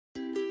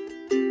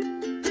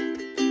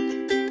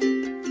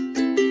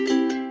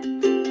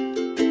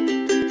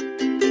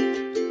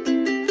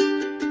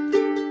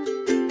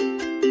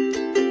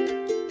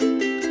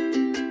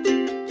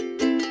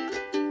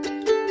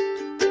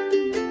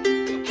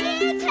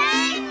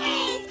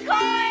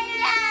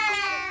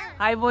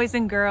Hi boys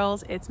and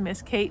girls, it's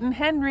Miss Kate and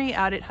Henry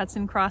out at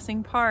Hudson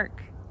Crossing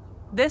Park.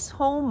 This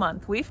whole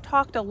month we've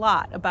talked a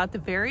lot about the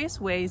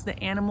various ways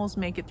that animals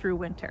make it through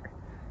winter.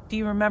 Do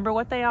you remember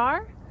what they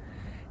are?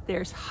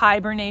 There's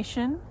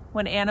hibernation,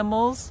 when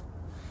animals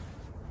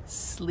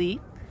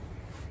sleep.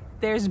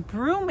 There's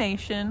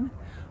brumation,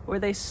 where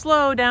they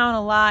slow down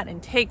a lot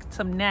and take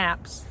some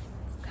naps,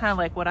 kind of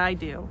like what I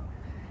do.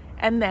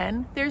 And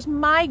then there's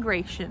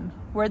migration,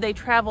 where they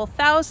travel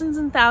thousands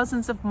and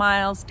thousands of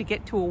miles to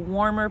get to a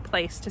warmer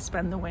place to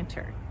spend the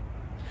winter.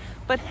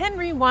 But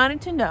Henry wanted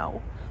to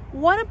know,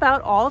 what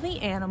about all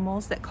the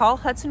animals that call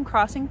Hudson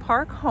Crossing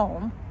Park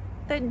home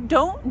that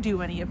don't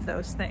do any of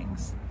those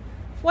things?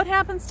 What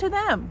happens to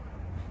them?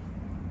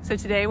 So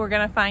today we're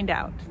going to find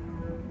out.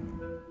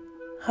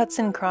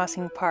 Hudson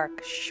Crossing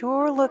Park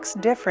sure looks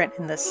different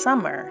in the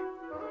summer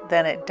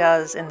than it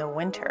does in the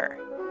winter.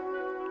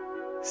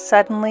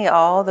 Suddenly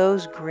all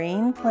those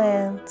green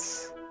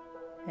plants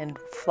and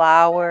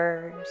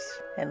flowers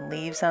and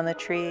leaves on the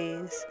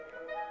trees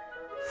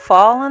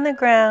fall on the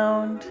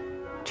ground,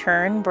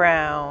 turn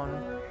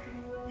brown,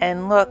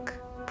 and look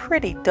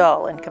pretty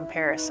dull in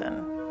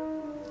comparison.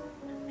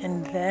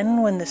 And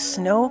then when the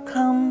snow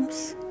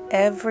comes,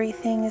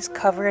 everything is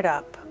covered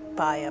up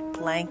by a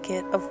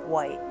blanket of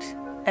white,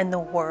 and the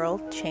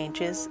world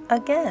changes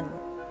again.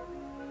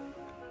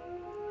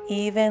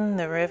 Even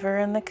the river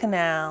and the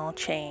canal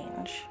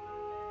change,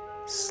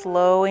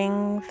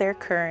 slowing their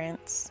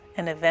currents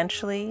and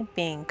eventually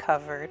being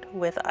covered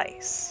with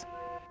ice.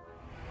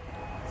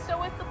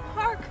 So if the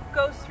park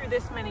goes through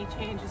this many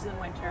changes in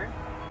winter,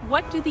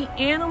 what do the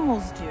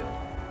animals do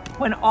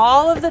when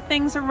all of the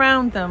things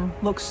around them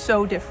look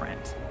so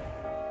different?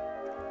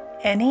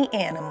 Any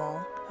animal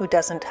who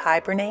doesn't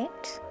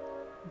hibernate,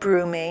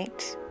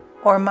 brumate,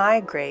 or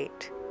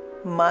migrate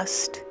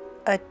must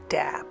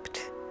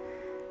adapt.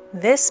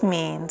 This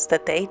means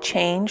that they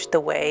change the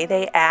way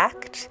they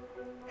act,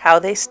 how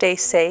they stay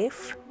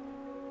safe,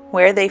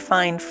 where they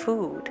find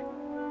food,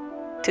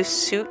 to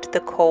suit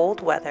the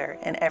cold weather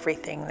and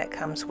everything that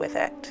comes with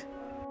it.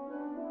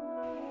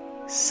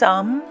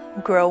 Some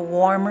grow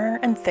warmer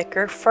and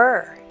thicker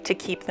fur to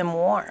keep them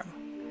warm.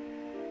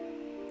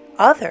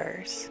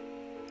 Others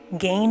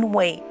gain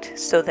weight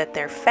so that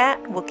their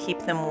fat will keep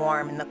them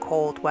warm in the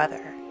cold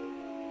weather.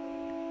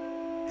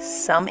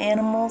 Some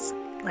animals,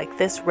 like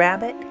this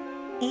rabbit,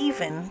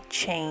 even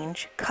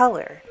change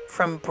color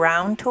from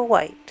brown to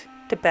white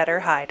to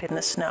better hide in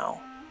the snow.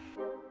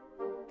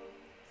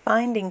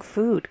 Finding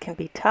food can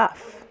be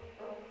tough.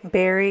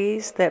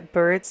 Berries that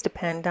birds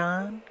depend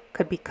on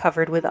could be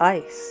covered with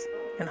ice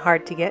and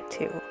hard to get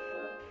to.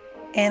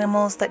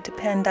 Animals that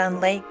depend on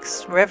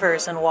lakes,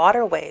 rivers, and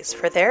waterways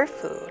for their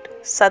food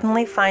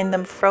suddenly find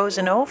them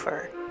frozen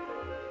over.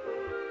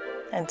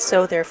 And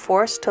so they're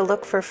forced to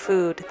look for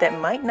food that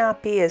might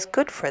not be as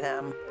good for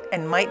them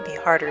and might be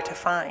harder to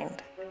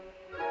find.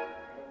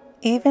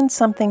 Even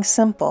something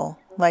simple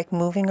like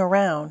moving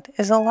around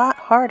is a lot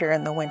harder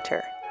in the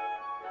winter.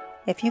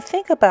 If you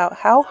think about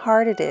how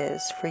hard it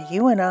is for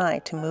you and I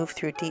to move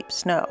through deep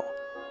snow,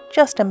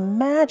 just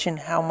imagine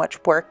how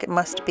much work it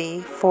must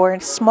be for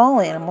a small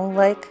animal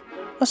like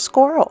a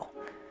squirrel.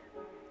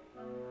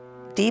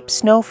 Deep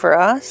snow for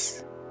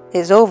us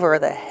is over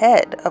the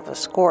head of a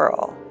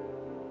squirrel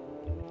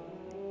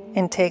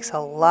and takes a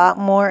lot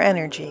more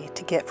energy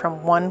to get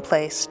from one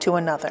place to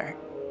another.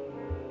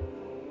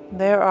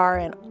 There are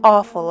an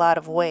awful lot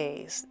of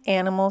ways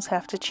animals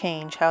have to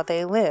change how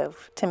they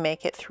live to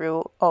make it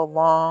through a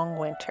long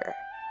winter.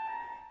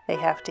 They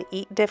have to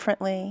eat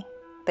differently,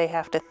 they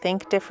have to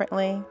think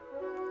differently.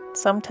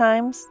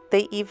 Sometimes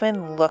they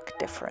even look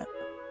different.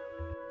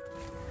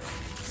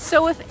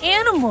 So if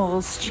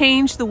animals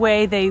change the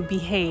way they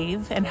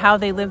behave and how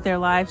they live their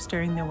lives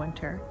during the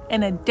winter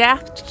and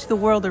adapt to the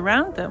world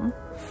around them,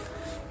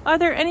 are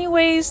there any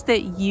ways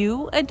that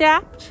you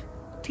adapt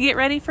to get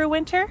ready for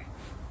winter?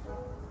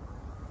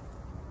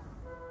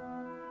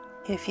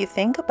 If you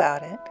think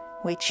about it,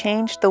 we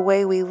change the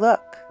way we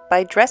look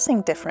by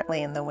dressing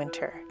differently in the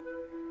winter.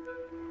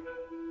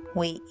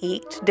 We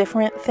eat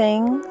different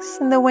things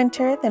in the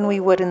winter than we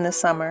would in the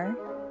summer.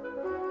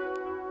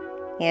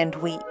 And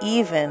we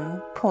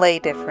even play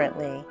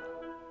differently.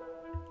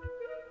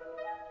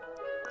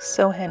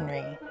 So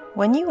Henry,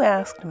 when you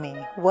asked me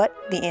what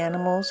the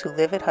animals who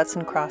live at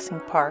Hudson Crossing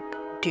Park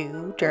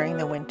do during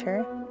the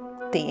winter,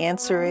 the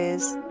answer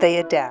is they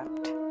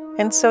adapt,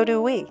 and so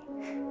do we.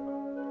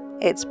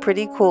 It's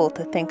pretty cool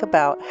to think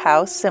about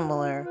how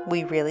similar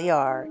we really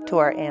are to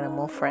our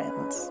animal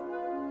friends.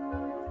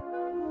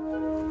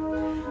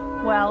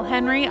 Well,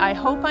 Henry, I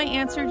hope I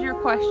answered your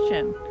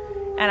question,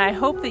 and I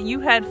hope that you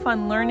had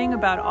fun learning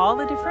about all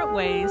the different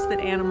ways that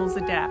animals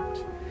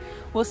adapt.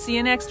 We'll see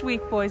you next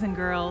week, boys and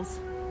girls.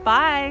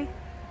 Bye!